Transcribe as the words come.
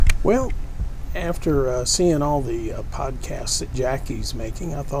Well, after seeing all the podcasts that Jackie's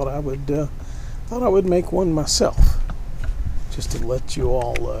making, I thought I would make one myself, just to let you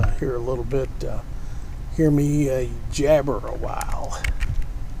all hear a little bit, hear me jabber a while.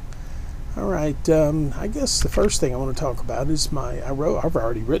 All right. I guess the first thing I want to talk about is I've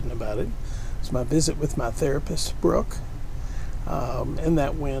already written about it. It's my visit with my therapist, Brooke, and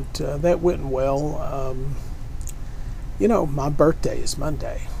that went well. My birthday is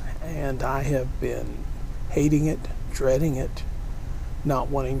Monday, and I have been hating it, dreading it, not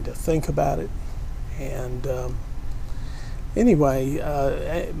wanting to think about it. And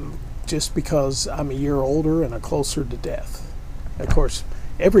just because I'm a year older and closer to death. Of course,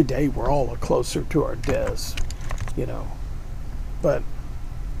 every day we're all closer to our deaths, But,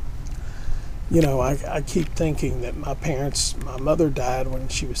 I keep thinking that my mother died when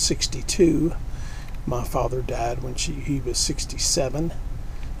she was 62. My father died when he was 67.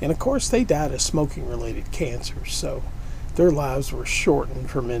 And of course, they died of smoking related cancers, so their lives were shortened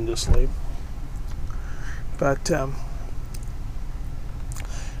tremendously. But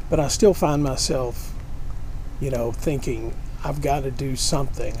I still find myself, thinking I've got to do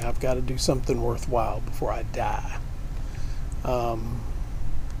something. I've got to do something worthwhile before I die. And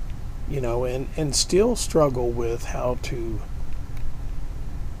still struggle with how to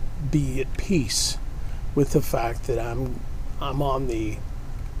be at peace with the fact that I'm on the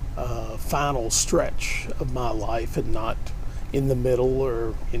final stretch of my life and not in the middle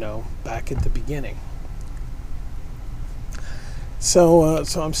or back at the beginning. So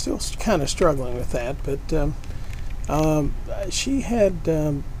I'm still kind of struggling with that, but she had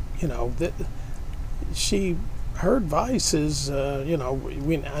her advice is I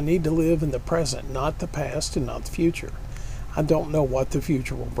need to live in the present, not the past and not the future. I don't know what the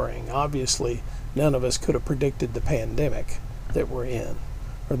future will bring. Obviously, none of us could have predicted the pandemic that we're in,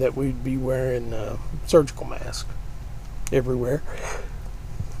 or that we'd be wearing surgical masks everywhere.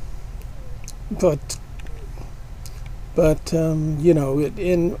 But it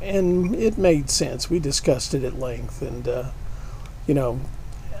made sense. We discussed it at length, and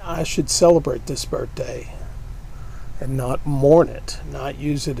I should celebrate this birthday and not mourn it, not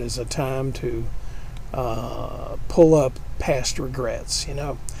use it as a time to pull up past regrets.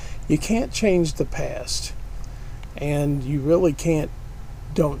 You can't change the past, and you really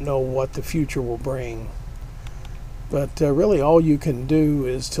don't know what the future will bring. But really, all you can do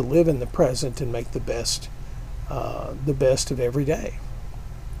is to live in the present and make the best of every day.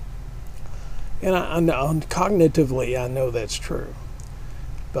 And cognitively, I know that's true,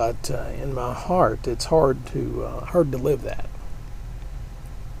 but in my heart, it's hard to live that.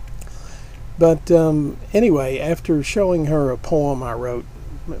 But anyway, after showing her a poem I wrote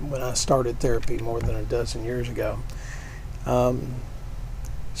when I started therapy more than a dozen years ago,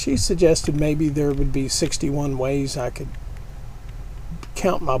 she suggested maybe there would be 61 ways I could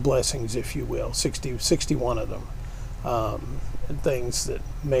count my blessings, if you will, 61 of them, things that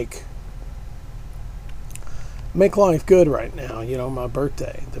make life good right now. My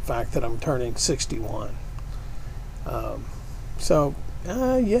birthday, the fact that I'm turning 61.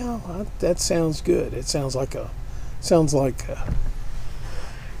 That sounds good. It sounds like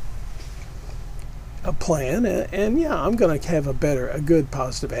a plan, and I'm going to have a good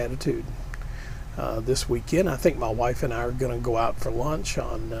positive attitude this weekend. I think my wife and I are going to go out for lunch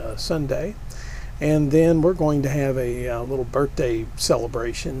on Sunday, and then we're going to have a little birthday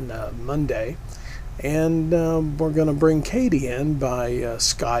celebration Monday, and we're going to bring Katie in by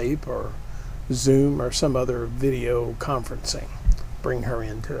Skype or Zoom or some other video conferencing. Bring her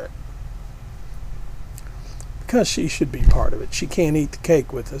into it because she should be part of it. She can't eat the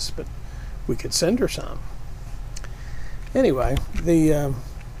cake with us, but we could send her some. Anyway, the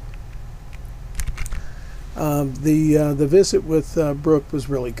visit with Brooke was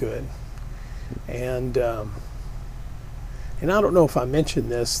really good, and I don't know if I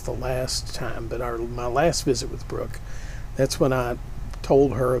mentioned this the last time, but my last visit with Brooke, that's when I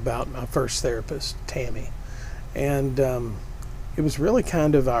told her about my first therapist, Tammy, and it was really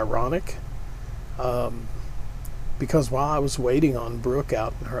kind of ironic, because while I was waiting on Brooke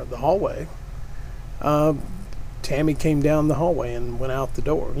out in the hallway, Tammy came down the hallway and went out the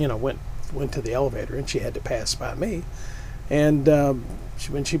door. Went to the elevator, and she had to pass by me. And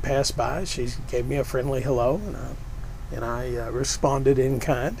when she passed by, she gave me a friendly hello, and I responded in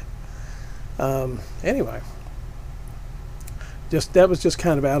kind. Anyway, that was just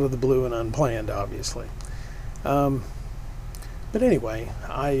kind of out of the blue and unplanned, obviously. But anyway,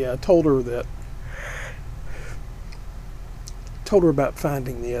 I told her about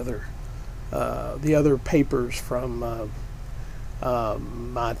finding the other papers from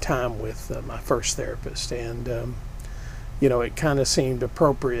my time with my first therapist, and it kind of seemed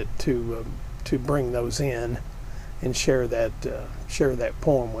appropriate to bring those in and share that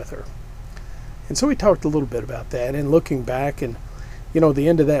poem with her. And so we talked a little bit about that, and looking back, and the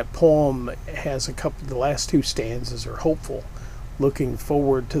end of that poem has the last two stanzas are hopeful, looking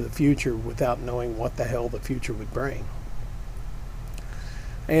forward to the future without knowing what the hell the future would bring.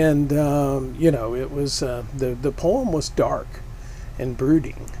 And it was the poem was dark and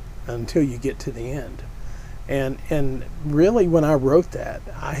brooding until you get to the end. And really, when I wrote that,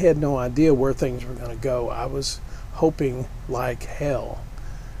 I had no idea where things were going to go. I was hoping like hell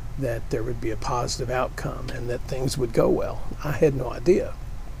that there would be a positive outcome and that things would go well. I had no idea.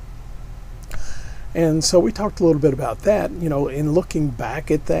 And so we talked a little bit about that. In looking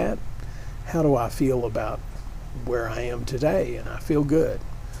back at that, how do I feel about where I am today? And I feel good.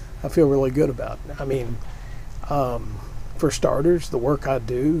 I feel really good about it. I mean, for starters, the work I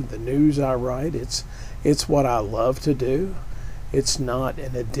do, the news I write, it's what I love to do. It's not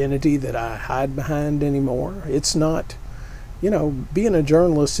an identity that I hide behind anymore. It's not, being a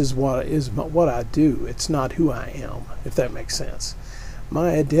journalist is what I do. It's not who I am, if that makes sense.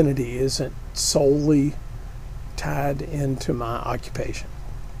 My identity isn't solely tied into my occupation.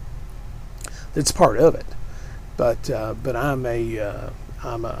 It's part of it, but I'm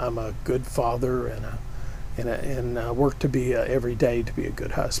a good father, and I work to be every day to be a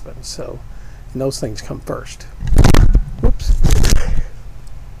good husband. So, and those things come first. Whoops.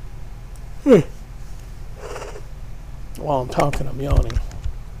 While I'm talking, I'm yawning.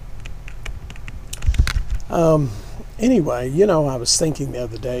 Anyway, I was thinking the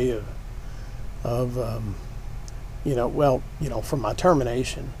other day of from my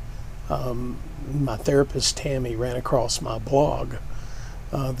termination, my therapist Tammy ran across my blog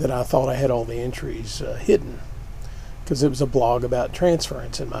that I thought I had all the entries hidden, because it was a blog about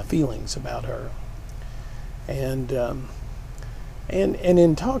transference and my feelings about her. And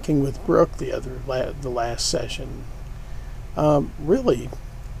in talking with Brooke the last session, really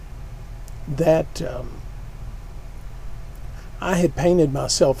that I had painted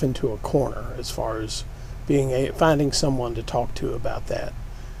myself into a corner as far as finding someone to talk to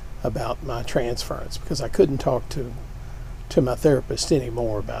about my transference, because I couldn't talk to my therapist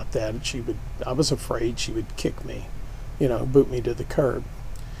anymore about that. I was afraid she would kick me, boot me to the curb.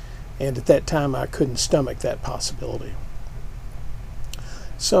 And at that time, I couldn't stomach that possibility.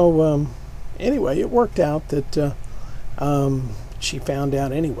 So anyway, it worked out that she found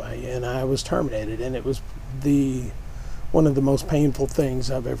out anyway, and I was terminated, and it was one of the most painful things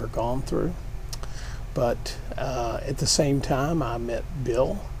I've ever gone through. But at the same time, I met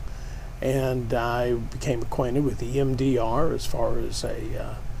Bill, and I became acquainted with EMDR as far as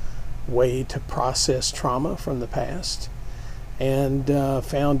a way to process trauma from the past, and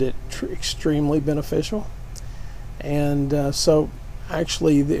found it extremely beneficial. And so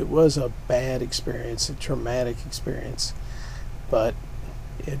actually it was a bad experience, a traumatic experience, but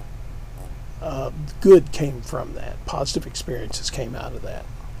good came from that. Positive experiences came out of that.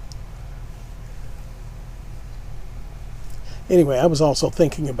 Anyway, I was also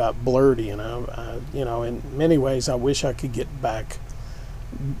thinking about Blurty, and in many ways I wish I could get back.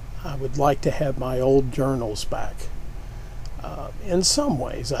 I would like to have my old journals back. In some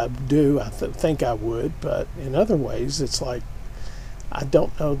ways I do. I think I would, but in other ways it's like I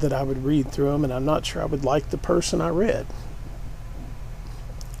don't know that I would read through them, and I'm not sure I would like the person I read.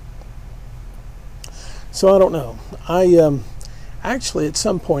 So I don't know. I actually at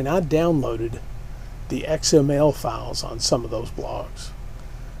some point I downloaded the XML files on some of those blogs.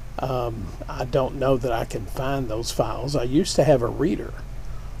 I don't know that I can find those files. I used to have a reader,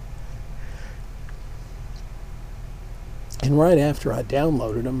 and right after I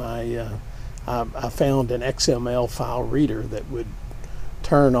downloaded them, I found an XML file reader that would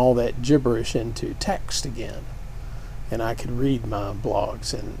turn all that gibberish into text again, and I could read my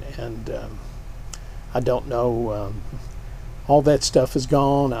blogs. And I don't know. All that stuff is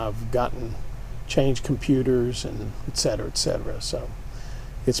gone. I've changed computers and et cetera, so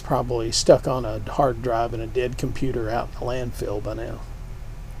it's probably stuck on a hard drive in a dead computer out in the landfill by now.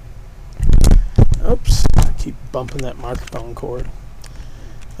 Oops, I keep bumping that microphone cord.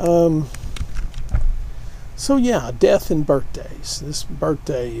 So yeah, death and birthdays. This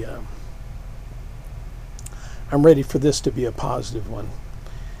birthday, I'm ready for this to be a positive one.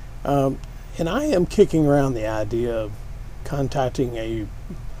 And I am kicking around the idea of contacting a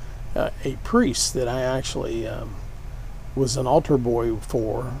priest that I actually was an altar boy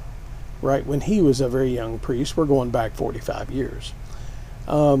for, right when he was a very young priest. We're going back 45 years.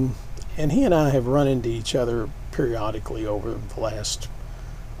 And he and I have run into each other periodically over the last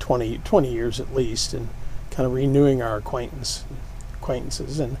 20 years at least, and kind of renewing our acquaintances.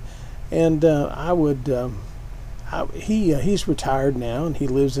 And I would he's retired now, and he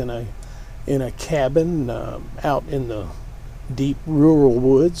lives in a cabin out in the deep rural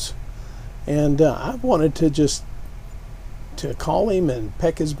woods, and I wanted to call him and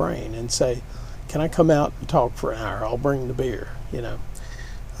peck his brain and say, can I come out and talk for an hour? I'll bring the beer, and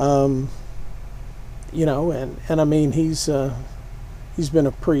I mean, he's been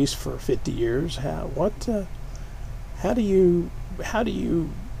a priest for 50 years. Where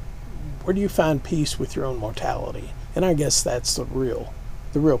do you find peace with your own mortality? And I guess that's the real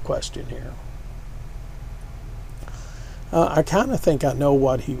question here. I kind of think I know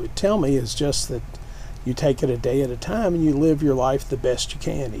what he would tell me is just that you take it a day at a time and you live your life the best you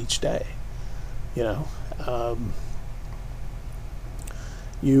can each day.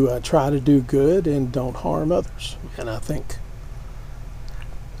 You try to do good and don't harm others. And I think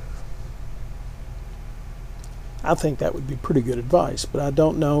that would be pretty good advice, but I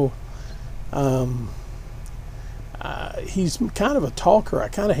don't know. He's kind of a talker. I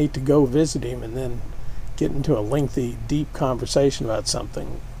kind of hate to go visit him and then get into a lengthy, deep conversation about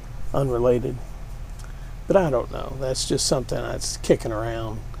something unrelated. But I don't know. That's just something that's kicking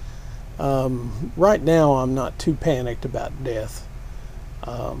around. Right now, I'm not too panicked about death.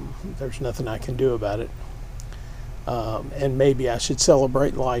 There's nothing I can do about it. And maybe I should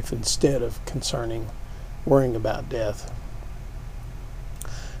celebrate life instead of worrying about death.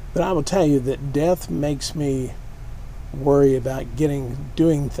 But I will tell you that death makes me worry about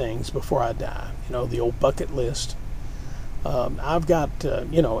doing things before I die. The old bucket list. I've got,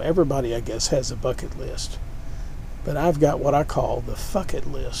 everybody I guess has a bucket list, but I've got what I call the fuck it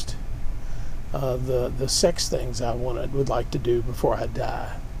list. The sex things I would like to do before I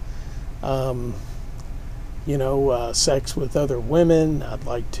die. Sex with other women. I'd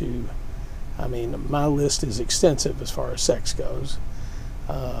like to. I mean, my list is extensive as far as sex goes.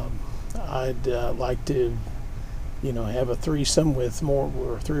 I'd like to, have a threesome with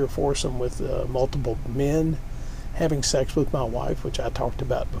or three or foursome with multiple men, having sex with my wife, which I talked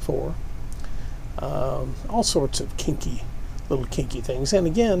about before. All sorts of little kinky things. And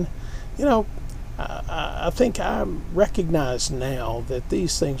again, I think I recognize now that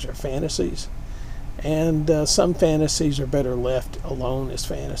these things are fantasies, and some fantasies are better left alone as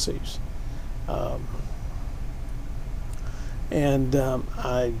fantasies.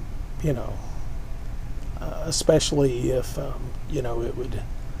 Especially if, it would,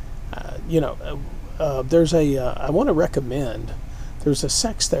 there's I want to recommend, there's a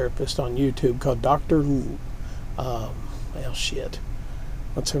sex therapist on YouTube called Dr.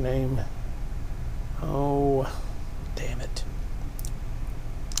 What's her name? Oh, damn it.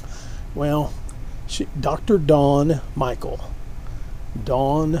 Well, Dr. Dawn Michael.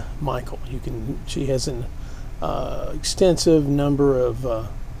 Dawn Michael. She has an extensive number of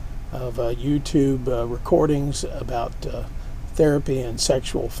YouTube recordings about therapy and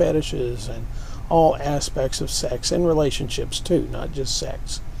sexual fetishes and all aspects of sex and relationships too, not just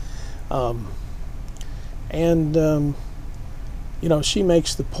sex. She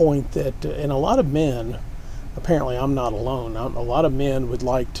makes the point that, and a lot of men, apparently I'm not alone, a lot of men would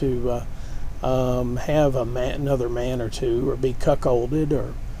like to have another man or two, or be cuckolded,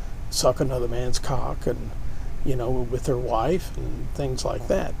 or suck another man's cock, and with their wife and things like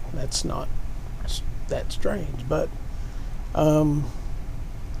that. That's not that strange, but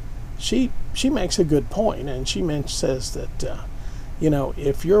she makes a good point, and she says that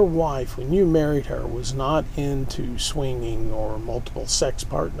if your wife, when you married her, was not into swinging or multiple sex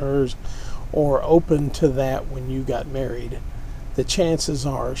partners or open to that when you got married, the chances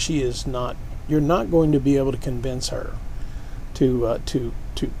are you're not going to be able to convince her to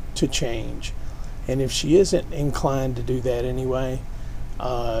change. And if she isn't inclined to do that anyway,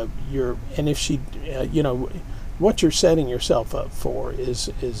 what you're setting yourself up for is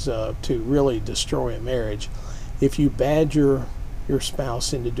to really destroy a marriage. If you badger your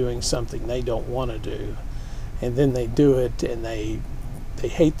spouse into doing something they don't want to do, and then they do it and they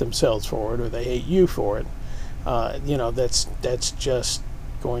hate themselves for it, or they hate you for it, that's just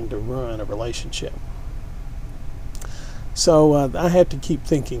going to ruin a relationship. So I have to keep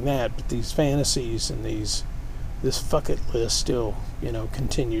thinking that, but these fantasies and this fuck it list still,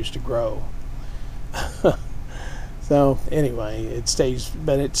 continues to grow. So anyway, it stays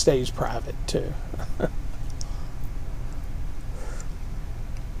private too.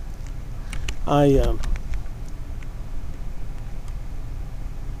 All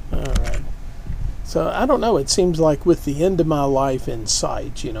right. So I don't know. It seems like with the end of my life in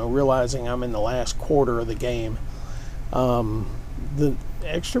sight, realizing I'm in the last quarter of the game, the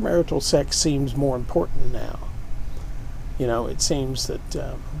extramarital sex seems more important now. It seems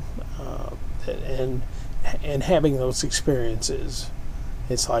that, and having those experiences,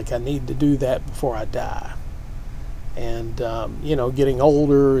 it's like I need to do that before I die. And, getting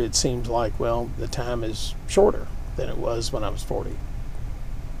older, it seems like, well, the time is shorter than it was when I was 40.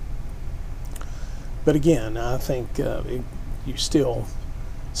 But again, I think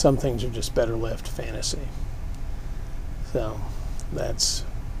some things are just better left to fantasy. So I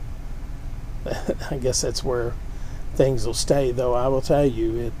guess that's where things will stay, though I will tell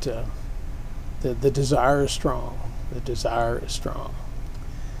you, the desire is strong. The desire is strong.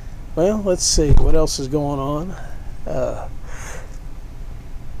 Well, let's see what else is going on.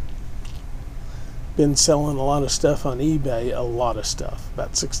 Been selling a lot of stuff on eBay, a lot of stuff,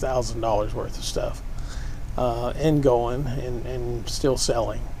 about $6,000 worth of stuff, and going and still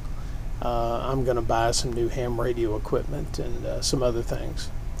selling. I'm going to buy some new ham radio equipment and some other things.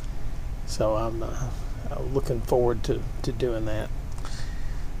 So I'm looking forward to doing that.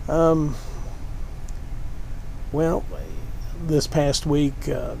 Well, this past week,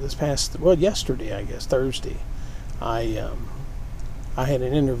 yesterday, I guess, Thursday, I had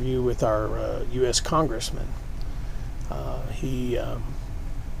an interview with our U.S. Congressman. He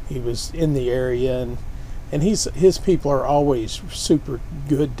was in the area, and his people are always super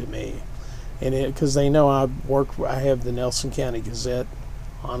good to me, and because they know I have the Nelson County Gazette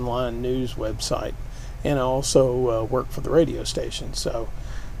online news website, and I also work for the radio station. So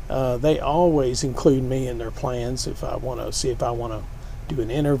they always include me in their plans if I want to do an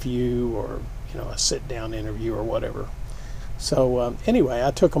interview or a sit-down interview or whatever. So anyway,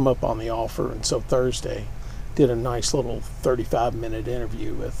 I took them up on the offer, and so Thursday did a nice little 35-minute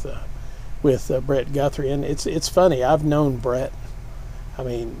interview with Brett Guthrie. And it's funny, I've known Brett. I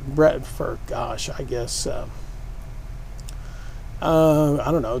mean, Brett for, I guess, I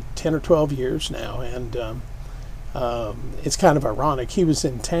don't know, 10 or 12 years now. And it's kind of ironic. He was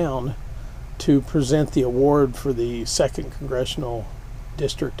in town to present the award for the 2nd Congressional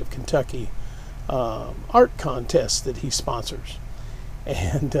District of Kentucky art contest that he sponsors,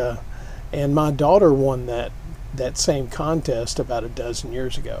 and my daughter won that same contest about a dozen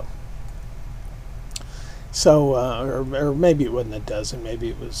years ago. So or maybe it wasn't a dozen, maybe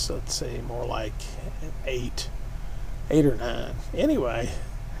it was, let's say, more like eight or nine. Anyway,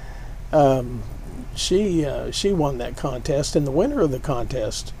 she won that contest, and the winner of the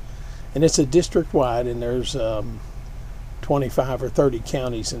contest, and it's a district wide, and there's 25 or 30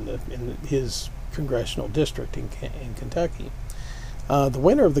 counties in his congressional district in Kentucky. The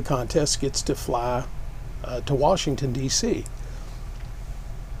winner of the contest gets to fly to Washington, D.C.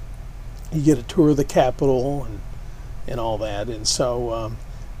 You get a tour of the Capitol and all that. And so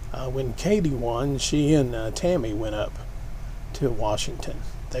when Katie won, she and Tammy went up to Washington.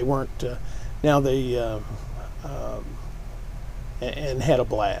 They weren't and had a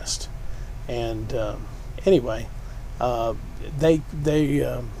blast. And anyway, all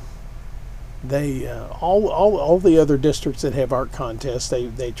the other districts that have art contests,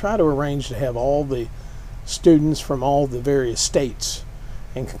 they try to arrange to have all the students from all the various states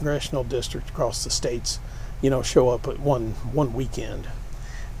and congressional districts across the states, show up at one weekend.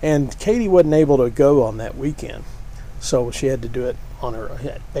 And Katie wasn't able to go on that weekend, so she had to do it on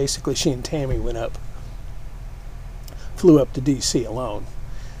her. Basically, she and Tammy flew up to D.C. alone.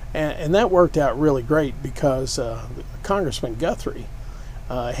 And that worked out really great because Congressman Guthrie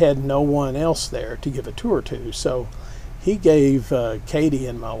had no one else there to give a tour to. So he gave Katie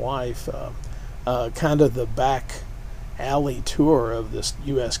and my wife kind of the back alley tour of this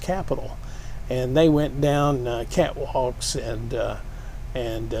U.S. Capitol. And they went down catwalks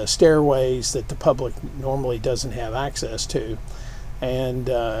and stairways that the public normally doesn't have access to. And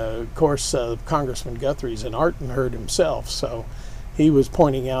of course, Congressman Guthrie's an art nerd himself, so he was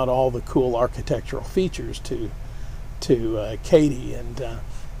pointing out all the cool architectural features to Katie. And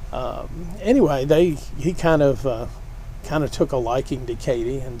anyway, he kind of took a liking to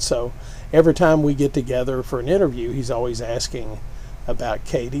Katie, and so every time we get together for an interview, he's always asking about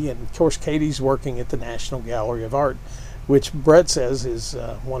Katie. And of course, Katie's working at the National Gallery of Art, which Brett says is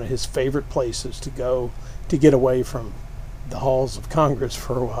one of his favorite places to go to get away from the halls of Congress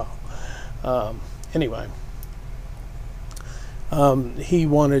for a while. Anyway, he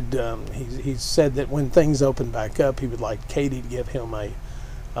wanted. He said that when things open back up, he would like Katie to give him a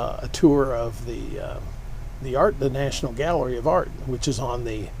tour of the National Gallery of Art, which is on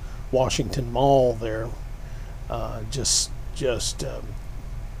the Washington Mall there, just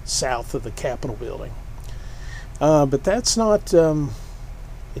south of the Capitol building. But that's not,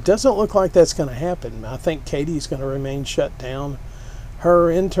 it doesn't look like that's going to happen. I think Katie's going to remain shut down. Her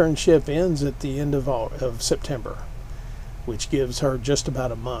internship ends at the end of September, which gives her just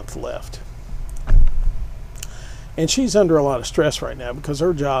about a month left. And she's under a lot of stress right now because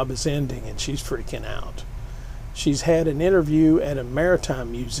her job is ending and she's freaking out. She's had an interview at a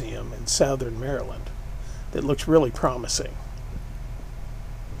maritime museum in southern Maryland that looks really promising.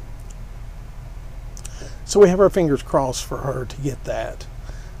 So we have our fingers crossed for her to get that.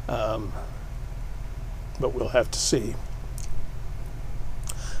 But we'll have to see.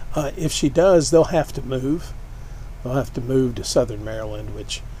 If she does, they'll have to move. They'll have to move to southern Maryland,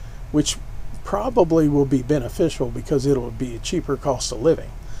 which probably will be beneficial because it'll be a cheaper cost of living.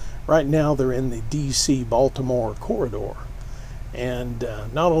 Right now they're in the DC-Baltimore corridor, and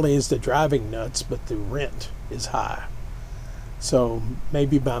not only is the driving nuts, but the rent is high. So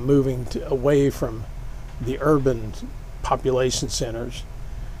maybe by moving away from the urban population centers,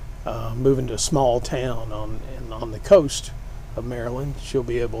 moving to a small town on the coast of Maryland, she'll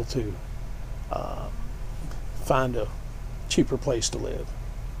be able to find a cheaper place to live.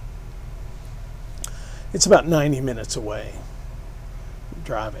 It's about 90 minutes away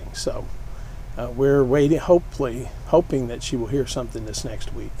driving, so we're waiting, hoping that she will hear something this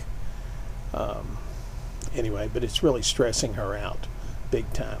next week. Anyway, but it's really stressing her out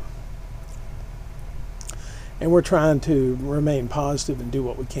big time. And we're trying to remain positive and do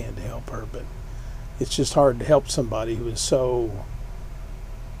what we can to help her, but it's just hard to help somebody who is so,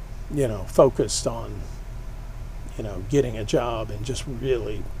 focused on, getting a job and just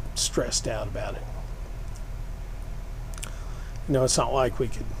really stressed out about it. It's not like we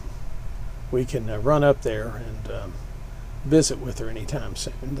can run up there and visit with her anytime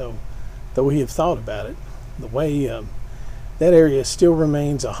soon, though we have thought about it. The way that area still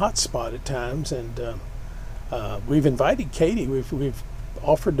remains a hot spot at times, and we've invited Katie. We've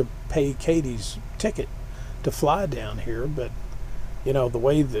offered to pay Katie's ticket to fly down here, but the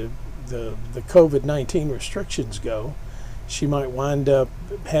way the COVID-19 restrictions go, she might wind up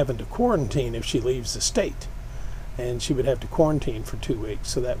having to quarantine if she leaves the state. And she would have to quarantine for 2 weeks,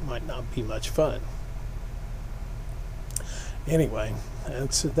 so that might not be much fun. Anyway,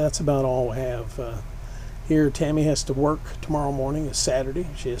 that's about all we have here. Tammy has to work tomorrow morning. It's Saturday.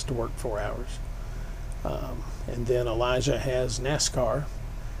 She has to work 4 hours. And then Elijah has NASCAR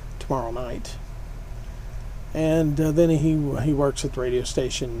tomorrow night. And then he works at the radio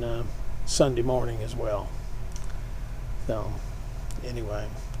station Sunday morning as well. So, anyway,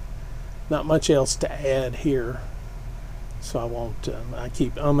 not much else to add here. So I won't, I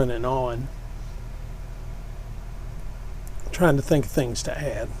keep umming and ahhing, trying to think of things to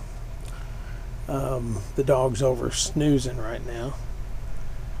add. The dog's over snoozing right now.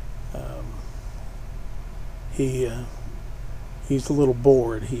 He's a little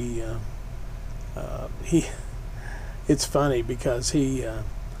bored. It's funny because he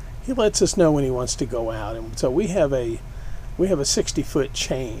lets us know when he wants to go out, and so we have a 60-foot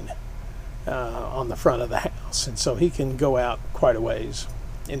chain on the front of the house, and so he can go out quite a ways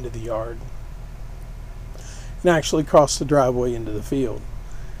into the yard and actually cross the driveway into the field.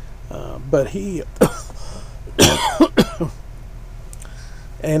 But he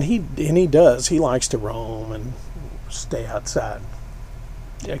and he does. He likes to roam and stay outside,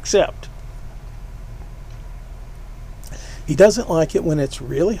 except he doesn't like it when it's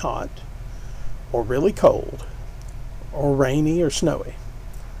really hot or really cold or rainy or snowy.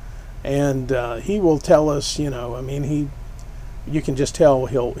 And he will tell us, you can just tell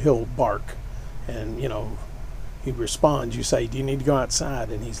he'll bark, and he responds. You say, "Do you need to go outside?"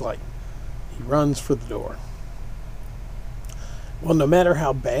 And he's like, he runs for the door. Well, no matter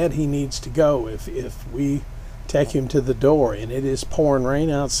how bad he needs to go, if we take him to the door and it is pouring rain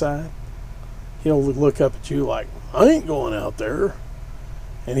outside, he'll look up at you like, "I ain't going out there,"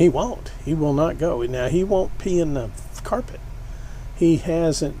 and he won't. He will not go. Now, he won't pee in the carpet. He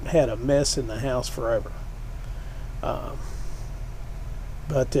hasn't had a mess in the house forever.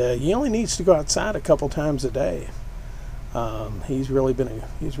 But he only needs to go outside a couple times a day. He's really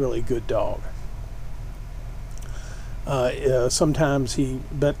a good dog. Sometimes he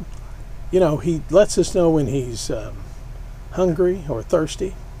lets us know when he's hungry or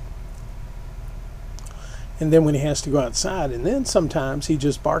thirsty. And then when he has to go outside, and then sometimes he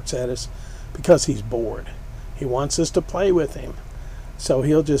just barks at us because he's bored. He wants us to play with him. So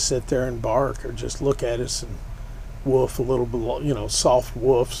he'll just sit there and bark or just look at us and woof a little bit, soft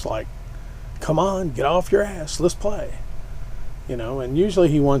woofs like, "Come on, get off your ass, let's play." And usually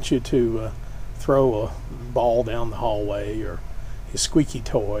he wants you to throw a ball down the hallway, or his squeaky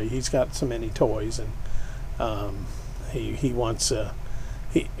toy. He's got so many toys, and he wants.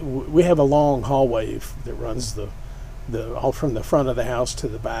 We have a long hallway that runs the all from the front of the house to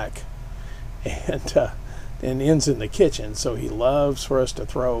the back, and ends in the kitchen. So he loves for us to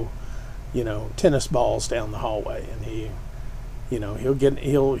throw, tennis balls down the hallway, and he'll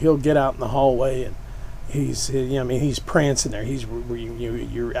get out in the hallway, and he's prancing there.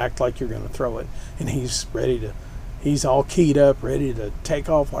 You act like you're going to throw it, and he's all keyed up, ready to take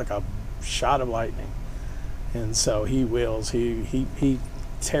off like a shot of lightning. And so he wills. He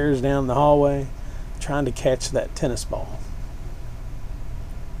tears down the hallway, trying to catch that tennis ball.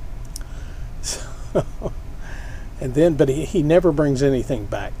 So, but he never brings anything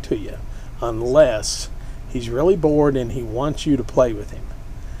back to you, unless he's really bored and he wants you to play with him.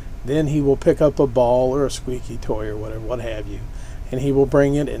 Then he will pick up a ball or a squeaky toy or whatever, what have you, and he will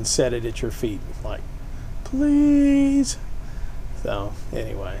bring it and set it at your feet, like, please. So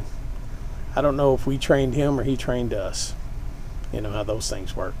anyway, I don't know if we trained him or he trained us. You know how those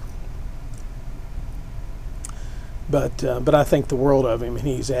things work. But I think the world of him, and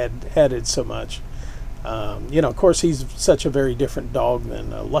he's added so much. Of course, he's such a very different dog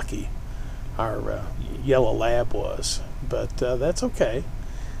than Lucky, our yellow lab, was. But that's okay.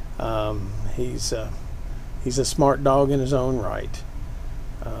 He's a smart dog in his own right.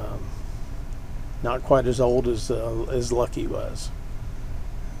 Not quite as old as Lucky was.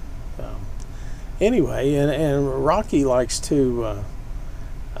 Anyway, and Rocky likes to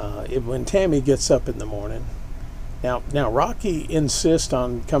when Tammy gets up in the morning. Now Rocky insists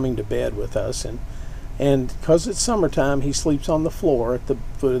on coming to bed with us, and because it's summertime, he sleeps on the floor at the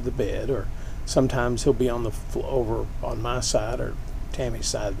foot of the bed, or sometimes he'll be on the over on my side or Tammy's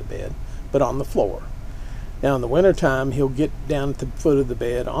side of the bed, but on the floor. Now in the wintertime, he'll get down at the foot of the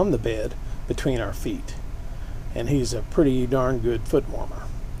bed, on the bed, between our feet, and he's a pretty darn good foot warmer.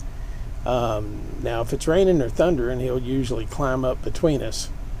 Now if it's raining or thundering, he'll usually climb up between us,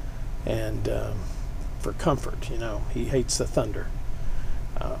 and for comfort, he hates the thunder.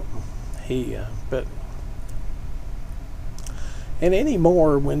 And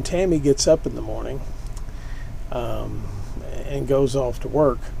anymore, when Tammy gets up in the morning and goes off to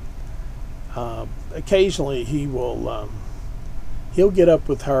work, occasionally he'll get up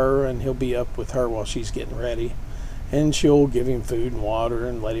with her, and he'll be up with her while she's getting ready, and she'll give him food and water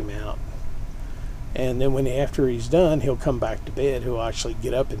and let him out. And then after he's done, he'll come back to bed. He'll actually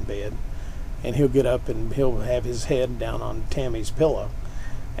get up in bed, and he'll get up and he'll have his head down on Tammy's pillow,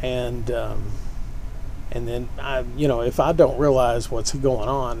 and then if I don't realize what's going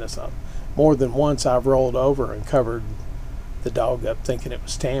on, more than once I've rolled over and covered the dog up thinking it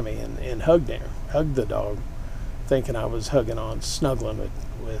was Tammy, and hugged the dog, thinking I was snuggling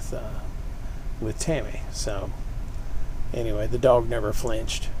with Tammy. So anyway, the dog never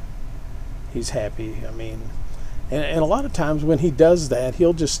flinched. He's happy. And a lot of times when he does that,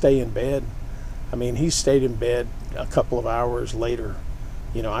 he'll just stay in bed. He stayed in bed a couple of hours later.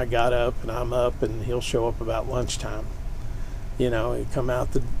 I got up and I'm up, and he'll show up about lunchtime. He'd come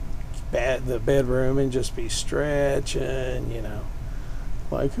out the bedroom and just be stretching,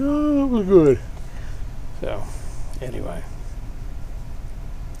 like, oh, we're good. So anyway,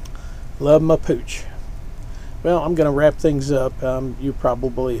 love my pooch. Well, I'm going to wrap things up. You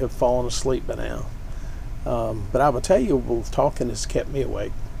probably have fallen asleep by now. But I will tell you, talking has kept me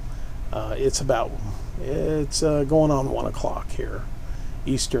awake. It's going on 1 o'clock here,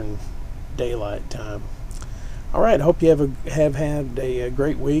 Eastern Daylight Time. All right, I hope you have had a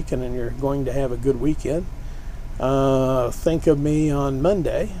great week, and then you're going to have a good weekend. Think of me on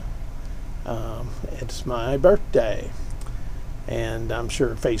Monday. It's my birthday, and I'm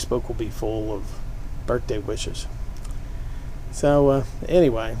sure Facebook will be full of birthday wishes. So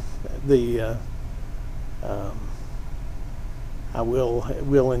anyway, I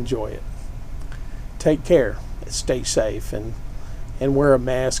will enjoy it. Take care, stay safe, and wear a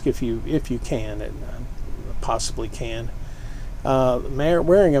mask if you can, and possibly can.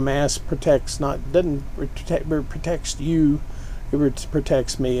 Wearing a mask protects you. It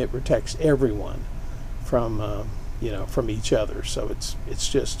protects me. It protects everyone from each other. So it's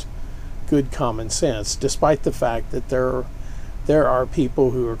just good common sense, despite the fact that there are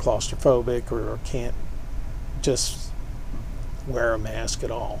people who are claustrophobic or can't just wear a mask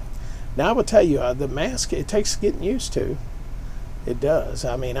at all. Now I will tell you, the mask, it takes getting used to. It does.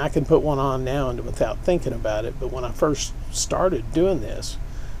 I can put one on now and without thinking about it, but when I first started doing this,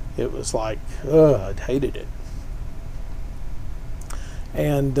 it was like, I hated it.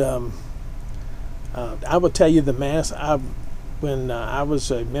 And I will tell you, the mask, when I was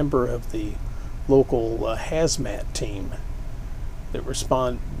a member of the local hazmat team that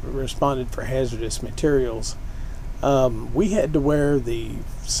responded for hazardous materials, we had to wear the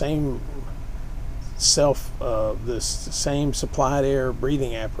same same supplied air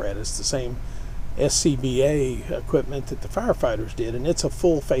breathing apparatus, the same SCBA equipment that the firefighters did, and it's a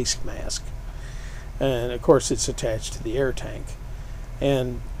full face mask. And of course, it's attached to the air tank.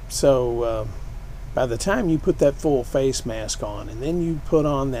 And so by the time you put that full face mask on, and then you put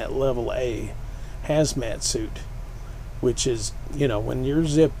on that level A hazmat suit, which is, when you're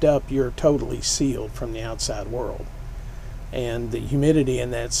zipped up, you're totally sealed from the outside world. And the humidity in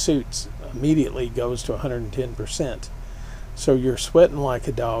that suit immediately goes to 110%. So you're sweating like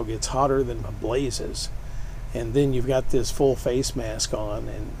a dog. It's hotter than blazes. And then you've got this full face mask on,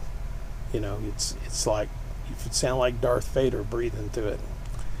 and it's like you sound like Darth Vader breathing through it.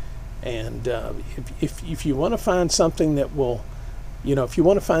 And if you want to find something that will, if you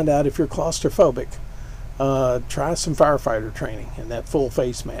want to find out if you're claustrophobic, try some firefighter training and that full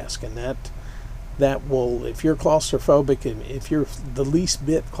face mask, and that will, if you're claustrophobic and if you're the least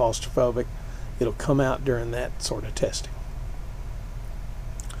bit claustrophobic, it'll come out during that sort of testing.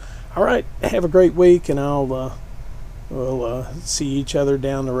 All right, have a great week, and we'll see each other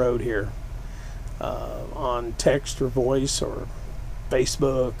down the road here on text or voice or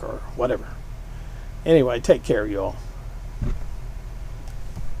Facebook or whatever. Anyway, take care, you all.